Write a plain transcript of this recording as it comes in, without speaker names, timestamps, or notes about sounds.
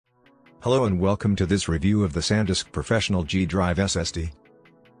Hello and welcome to this review of the SanDisk Professional G-DRIVE SSD.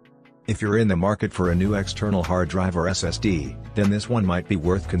 If you're in the market for a new external hard drive or SSD, then this one might be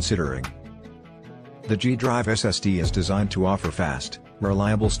worth considering. The G-DRIVE SSD is designed to offer fast,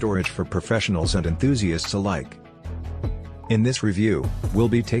 reliable storage for professionals and enthusiasts alike. In this review, we'll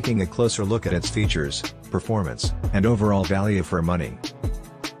be taking a closer look at its features, performance, and overall value for money.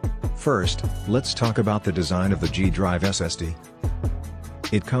 First, let's talk about the design of the G-DRIVE SSD.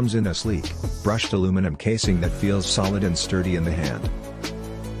 It comes in a sleek, brushed aluminum casing that feels solid and sturdy in the hand.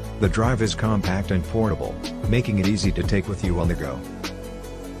 The drive is compact and portable, making it easy to take with you on the go.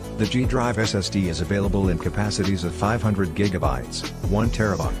 The G-DRIVE SSD is available in capacities of 500 GB, 1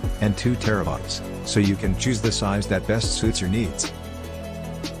 TB, and 2 TB, so you can choose the size that best suits your needs.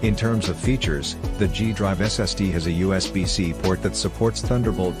 In terms of features, the G-DRIVE SSD has a USB-C port that supports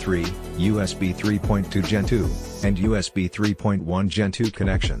Thunderbolt 3, USB 3.2 Gen 2, and USB 3.1 Gen 2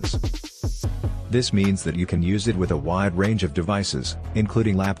 connections. This means that you can use it with a wide range of devices,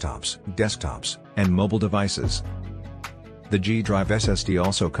 including laptops, desktops, and mobile devices. The G-DRIVE SSD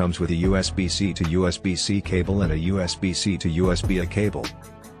also comes with a USB-C to USB-C cable and a USB-C to USB-A cable,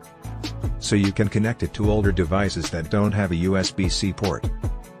 so you can connect it to older devices that don't have a USB-C port.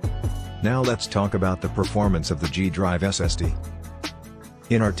 Now let's talk about the performance of the G-DRIVE SSD.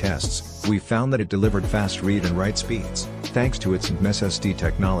 In our tests, we found that it delivered fast read and write speeds, thanks to its SSD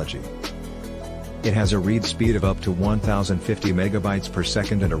technology. It has a read speed of up to 1050 MB per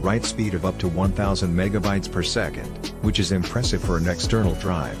second and a write speed of up to 1000 MB per second, which is impressive for an external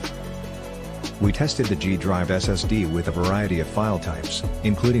drive. We tested the G-DRIVE SSD with a variety of file types,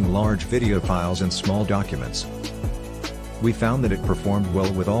 including large video files and small documents. We found that it performed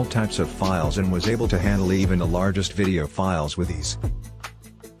well with all types of files and was able to handle even the largest video files with ease.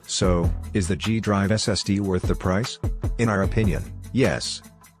 So, is the G-DRIVE SSD worth the price? In our opinion, yes.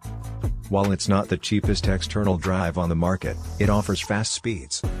 While it's not the cheapest external drive on the market, it offers fast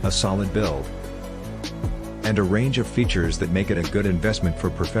speeds, a solid build, and a range of features that make it a good investment for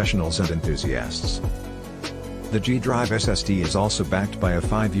professionals and enthusiasts. The G-DRIVE SSD is also backed by a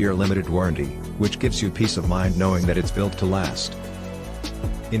 5-year limited warranty, which gives you peace of mind knowing that it's built to last.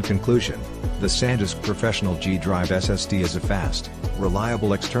 In conclusion, the SanDisk Professional G-DRIVE SSD is a fast,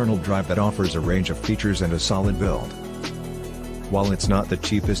 reliable external drive that offers a range of features and a solid build. While it's not the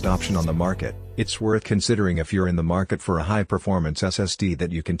cheapest option on the market, it's worth considering if you're in the market for a high-performance SSD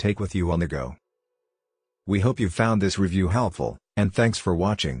that you can take with you on the go. We hope you found this review helpful, and thanks for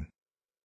watching.